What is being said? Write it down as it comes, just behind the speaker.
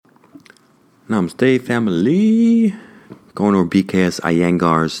Namaste, family. Going over BKS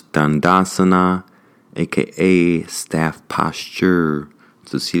Iyengar's Dandasana, aka staff posture.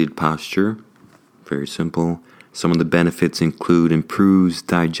 It's a seated posture. Very simple. Some of the benefits include improves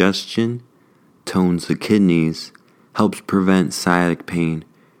digestion, tones the kidneys, helps prevent sciatic pain,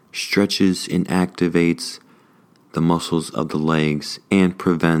 stretches and activates the muscles of the legs, and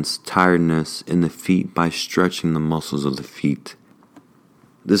prevents tiredness in the feet by stretching the muscles of the feet.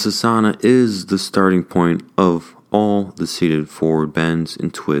 This asana is the starting point of all the seated forward bends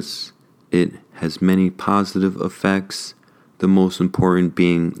and twists. It has many positive effects, the most important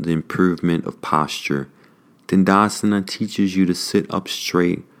being the improvement of posture. Dandasana teaches you to sit up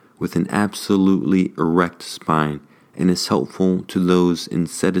straight with an absolutely erect spine and is helpful to those in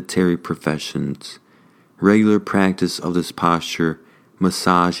sedentary professions. Regular practice of this posture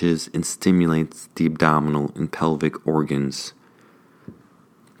massages and stimulates the abdominal and pelvic organs.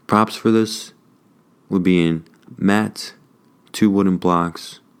 Props for this would be in mat, 2 wooden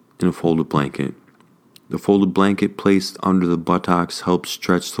blocks, and a folded blanket. The folded blanket placed under the buttocks helps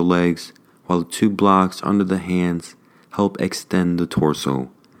stretch the legs, while the 2 blocks under the hands help extend the torso.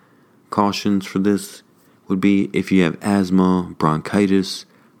 Cautions for this would be if you have asthma, bronchitis,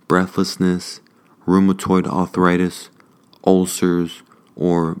 breathlessness, rheumatoid arthritis, ulcers,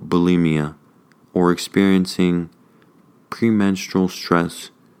 or bulimia, or experiencing premenstrual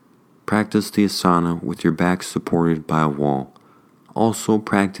stress. Practice the asana with your back supported by a wall. Also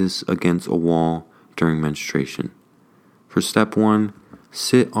practice against a wall during menstruation. For step 1,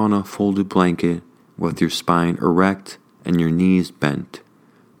 sit on a folded blanket with your spine erect and your knees bent.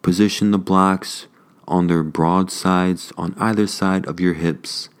 Position the blocks on their broad sides on either side of your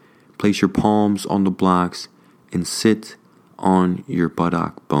hips. Place your palms on the blocks and sit on your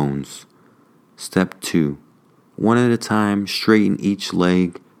buttock bones. Step 2, one at a time, straighten each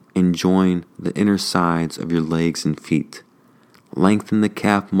leg and join the inner sides of your legs and feet. Lengthen the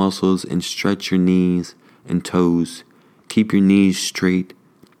calf muscles and stretch your knees and toes. Keep your knees straight.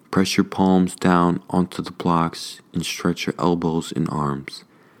 Press your palms down onto the blocks and stretch your elbows and arms.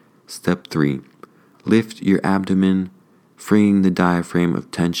 Step 3. Lift your abdomen, freeing the diaphragm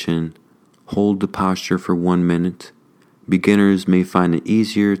of tension. Hold the posture for 1 minute. Beginners may find it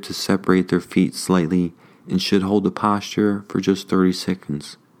easier to separate their feet slightly and should hold the posture for just 30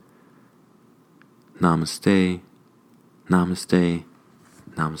 seconds. Namaste, namaste,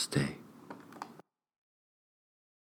 namaste.